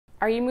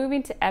Are you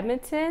moving to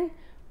Edmonton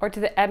or to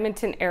the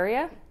Edmonton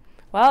area?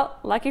 Well,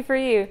 lucky for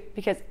you,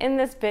 because in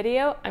this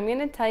video, I'm going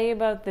to tell you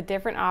about the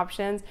different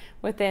options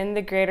within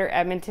the greater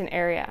Edmonton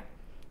area.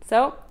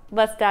 So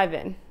let's dive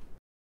in.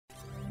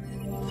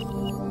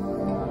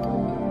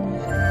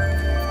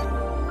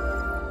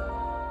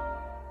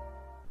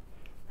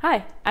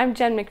 Hi, I'm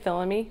Jenn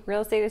McPhillamey,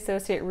 Real Estate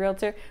Associate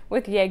Realtor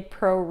with YEG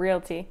Pro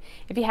Realty.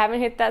 If you haven't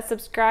hit that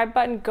subscribe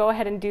button, go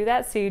ahead and do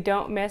that so you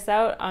don't miss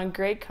out on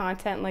great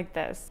content like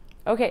this.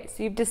 Okay,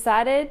 so you've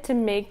decided to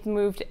make the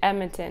move to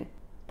Edmonton,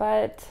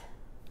 but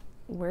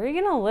where are you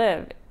gonna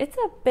live? It's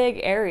a big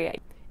area.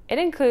 It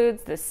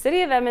includes the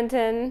city of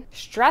Edmonton,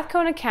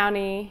 Strathcona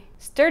County,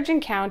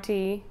 Sturgeon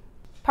County,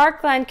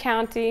 Parkland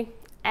County,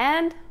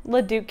 and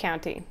Leduc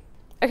County.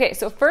 Okay,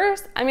 so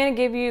first I'm going to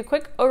give you a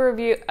quick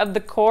overview of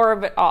the core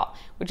of it all,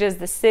 which is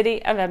the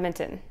city of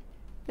Edmonton.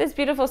 This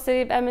beautiful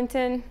city of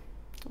Edmonton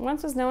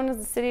once was known as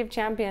the City of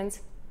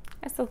Champions.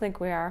 I still think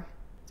we are.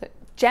 So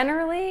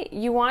generally,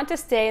 you want to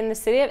stay in the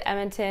city of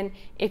Edmonton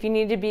if you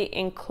need to be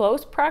in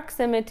close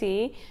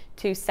proximity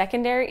to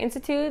secondary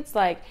institutes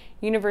like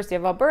University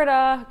of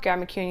Alberta,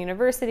 Grand McEwen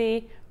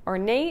University, or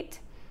NAIT,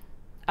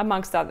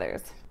 amongst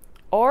others.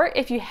 Or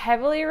if you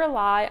heavily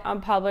rely on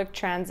public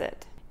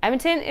transit.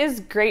 Edmonton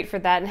is great for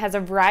that and has a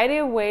variety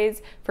of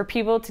ways for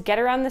people to get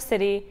around the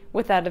city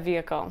without a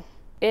vehicle.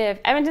 If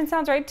Edmonton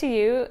sounds right to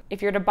you,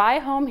 if you're to buy a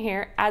home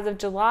here, as of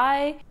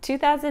July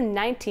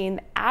 2019,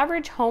 the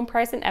average home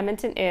price in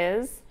Edmonton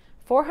is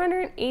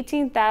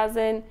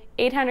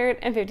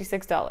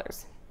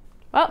 $418,856.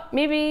 Well,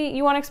 maybe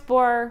you want to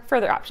explore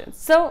further options.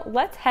 So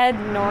let's head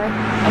north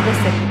of the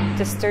city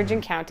to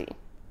Sturgeon County.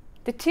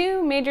 The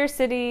two major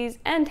cities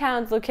and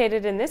towns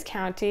located in this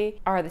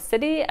county are the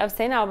city of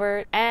St.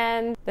 Albert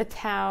and the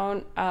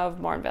town of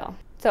Morinville.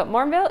 So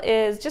Morinville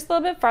is just a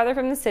little bit farther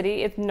from the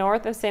city. It's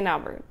north of St.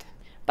 Albert,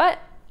 but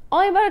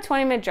only about a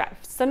 20-minute drive,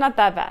 so not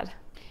that bad.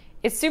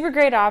 It's a super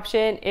great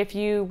option if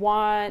you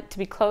want to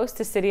be close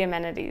to city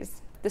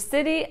amenities. The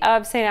city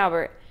of St.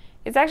 Albert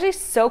is actually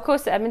so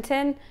close to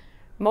Edmonton,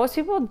 most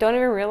people don't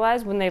even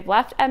realize when they've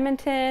left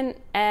Edmonton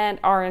and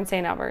are in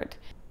St. Albert.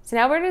 St.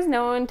 Albert is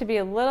known to be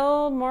a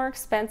little more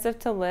expensive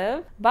to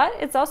live, but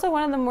it's also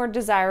one of the more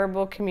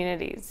desirable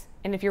communities.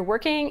 And if you're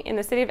working in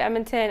the city of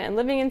Edmonton and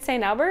living in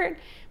St. Albert,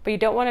 but you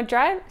don't want to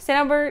drive, St.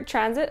 Albert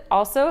Transit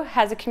also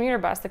has a commuter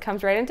bus that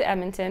comes right into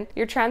Edmonton.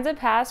 Your transit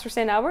pass for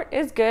St. Albert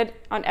is good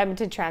on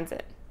Edmonton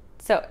Transit.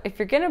 So if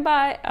you're going to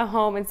buy a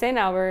home in St.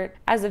 Albert,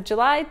 as of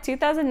July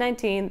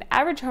 2019, the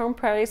average home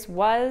price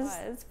was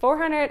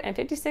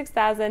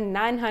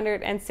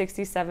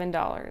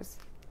 $456,967.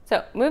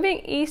 So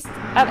moving east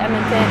of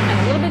Edmonton and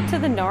a little bit to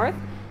the north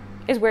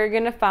is where you're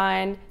going to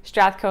find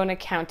Strathcona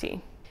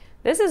County.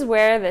 This is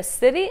where the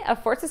city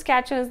of Fort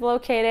Saskatchewan is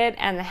located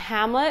and the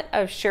hamlet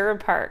of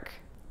Sherwood Park.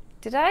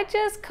 Did I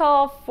just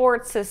call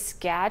Fort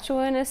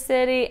Saskatchewan a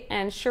city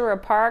and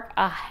Sherwood Park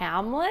a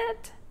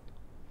hamlet?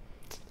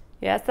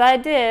 Yes, I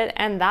did,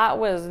 and that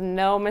was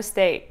no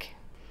mistake.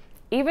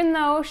 Even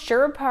though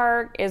Sherwood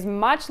Park is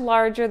much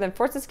larger than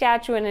Fort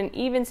Saskatchewan and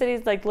even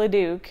cities like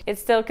Leduc, it's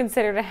still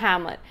considered a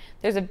hamlet.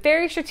 There's a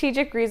very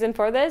strategic reason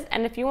for this,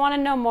 and if you want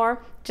to know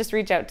more, just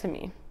reach out to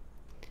me.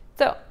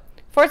 So,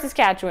 Fort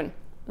Saskatchewan,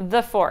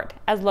 the fort,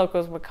 as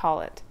locals would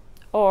call it,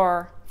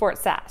 or Fort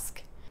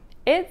Sask.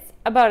 It's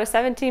about a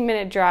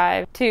 17-minute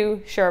drive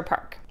to Sherwood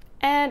Park,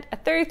 and a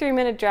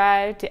 33-minute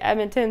drive to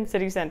Edmonton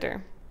City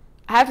Centre.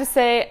 I have to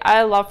say,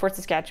 I love Fort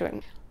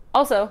Saskatchewan.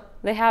 Also,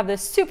 they have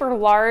this super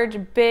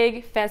large,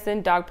 big,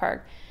 fenced-in dog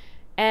park.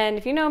 And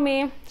if you know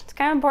me, it's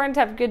kind of important to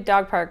have a good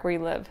dog park where you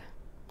live.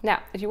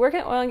 Now, if you work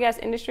in the oil and gas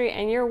industry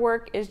and your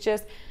work is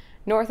just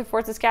north of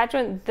Fort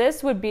Saskatchewan,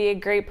 this would be a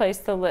great place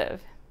to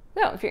live.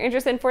 So, if you're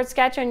interested in Fort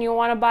Saskatchewan and you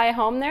want to buy a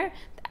home there,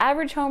 the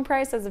average home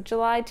price as of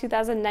July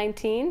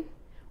 2019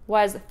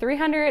 was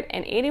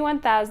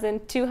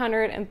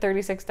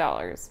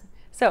 $381,236.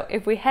 So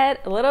if we head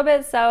a little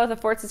bit south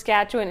of Fort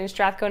Saskatchewan in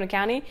Strathcona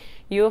County,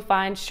 you will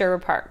find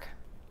Sherwood Park.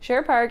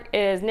 Sherwood Park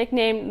is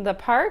nicknamed the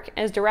Park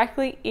and is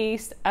directly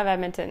east of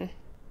Edmonton.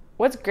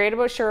 What's great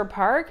about Sherwood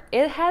Park,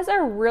 it has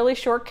a really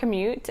short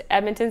commute to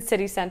Edmonton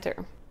City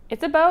Centre.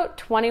 It's about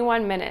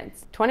 21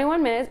 minutes.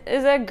 21 minutes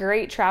is a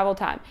great travel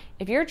time.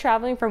 If you're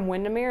traveling from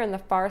Windermere in the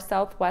far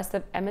southwest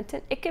of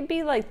Edmonton, it could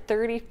be like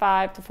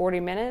 35 to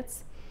 40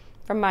 minutes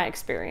from my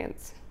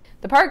experience.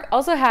 The park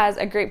also has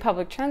a great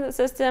public transit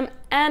system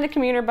and a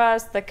commuter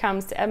bus that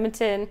comes to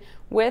Edmonton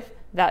with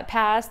that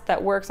pass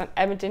that works on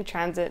Edmonton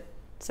Transit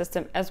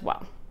system as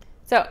well.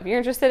 So if you're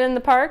interested in the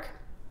park,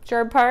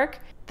 Sherwood Park,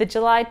 the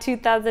July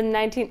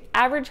 2019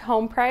 average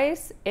home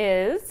price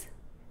is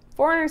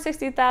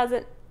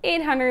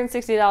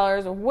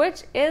 $460,860,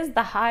 which is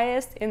the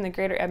highest in the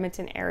greater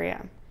Edmonton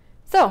area.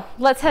 So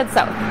let's head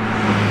south.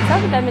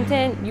 South of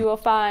Edmonton, you will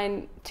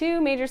find two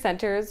major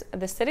centers,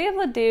 the city of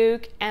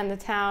Leduc and the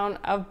town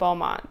of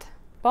Beaumont.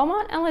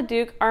 Beaumont and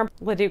Leduc are in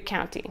Leduc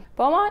County.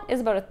 Beaumont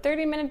is about a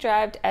 30-minute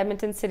drive to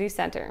Edmonton City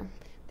Centre.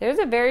 There's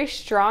a very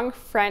strong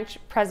French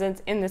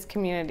presence in this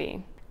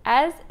community,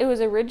 as it was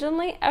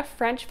originally a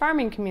French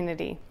farming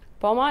community.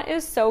 Beaumont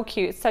is so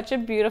cute, such a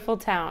beautiful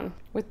town,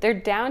 with their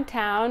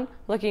downtown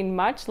looking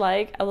much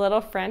like a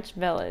little French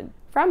village.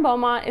 From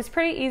Beaumont, it's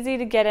pretty easy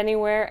to get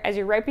anywhere as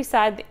you're right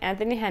beside the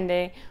Anthony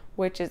Henday,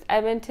 which is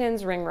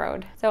Edmonton's ring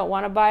road. So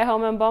want to buy a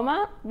home in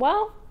Beaumont?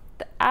 Well,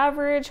 the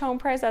average home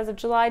price as of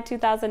July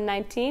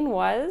 2019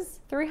 was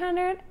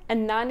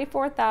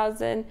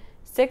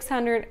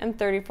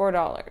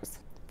 $394,634.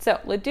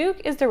 So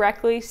Leduc is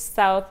directly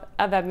south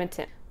of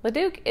Edmonton.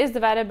 Leduc is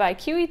divided by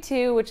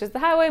QE2, which is the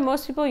highway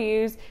most people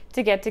use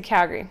to get to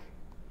Calgary.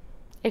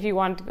 If you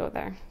wanted to go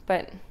there,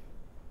 but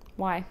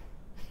why?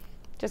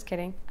 Just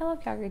kidding. I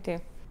love Calgary too.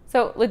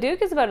 So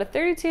Leduc is about a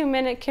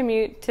 32-minute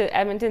commute to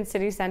Edmonton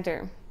city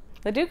center.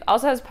 Leduc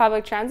also has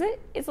public transit.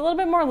 It's a little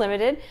bit more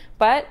limited,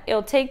 but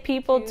it'll take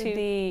people to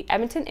the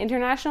Edmonton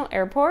International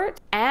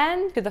Airport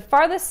and to the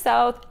farthest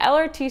south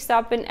LRT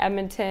stop in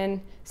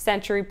Edmonton,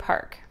 Century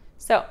Park.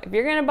 So if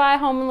you're gonna buy a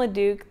home in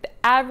Leduc, the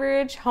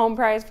average home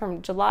price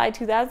from July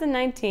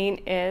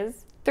 2019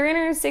 is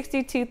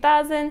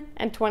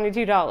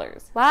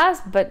 $362,022.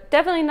 Last but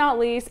definitely not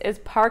least is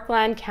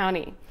Parkland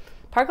County.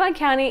 Parkland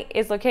County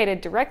is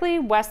located directly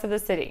west of the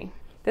city.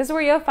 This is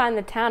where you'll find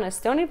the town of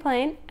Stony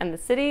Plain and the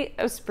city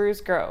of Spruce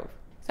Grove.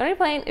 Stony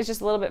Plain is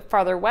just a little bit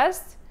farther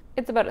west.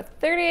 It's about a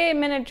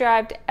 38-minute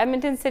drive to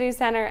Edmonton City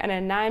Center and a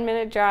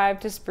 9-minute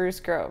drive to Spruce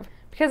Grove.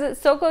 Because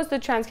it's so close to the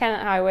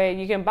Trans-Canada Highway,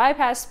 you can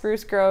bypass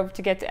Spruce Grove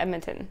to get to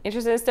Edmonton.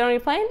 Interested in Stony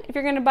Plain? If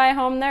you're going to buy a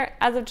home there,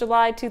 as of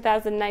July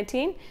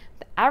 2019,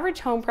 the average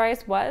home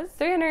price was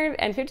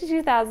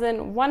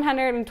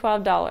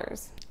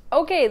 $352,112.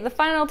 Okay, the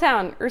final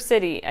town, or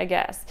city, I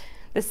guess.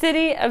 The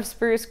city of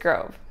Spruce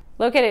Grove.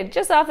 Located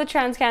just off the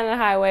Trans-Canada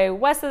Highway,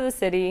 west of the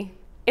city.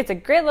 It's a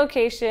great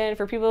location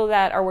for people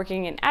that are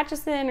working in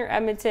Atchison or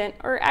Edmonton,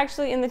 or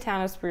actually in the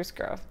town of Spruce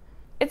Grove.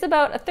 It's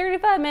about a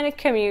 35-minute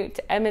commute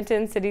to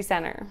Edmonton City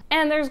Center.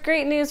 And there's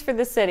great news for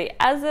the city.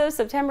 As of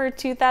September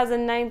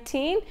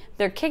 2019,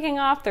 they're kicking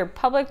off their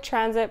public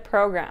transit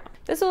program.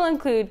 This will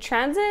include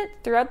transit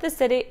throughout the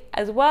city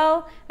as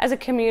well as a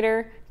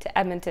commuter to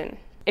Edmonton.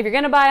 If you're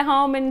gonna buy a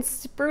home in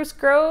Spruce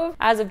Grove,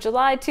 as of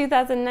July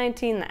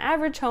 2019, the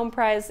average home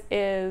price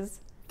is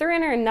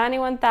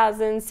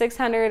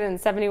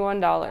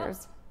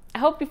 $391,671. I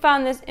hope you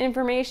found this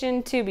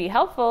information to be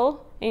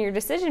helpful in your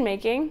decision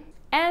making,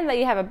 and that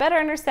you have a better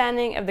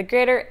understanding of the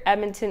greater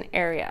Edmonton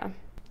area.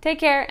 Take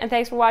care, and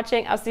thanks for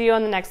watching. I'll see you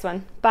on the next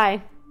one.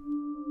 Bye.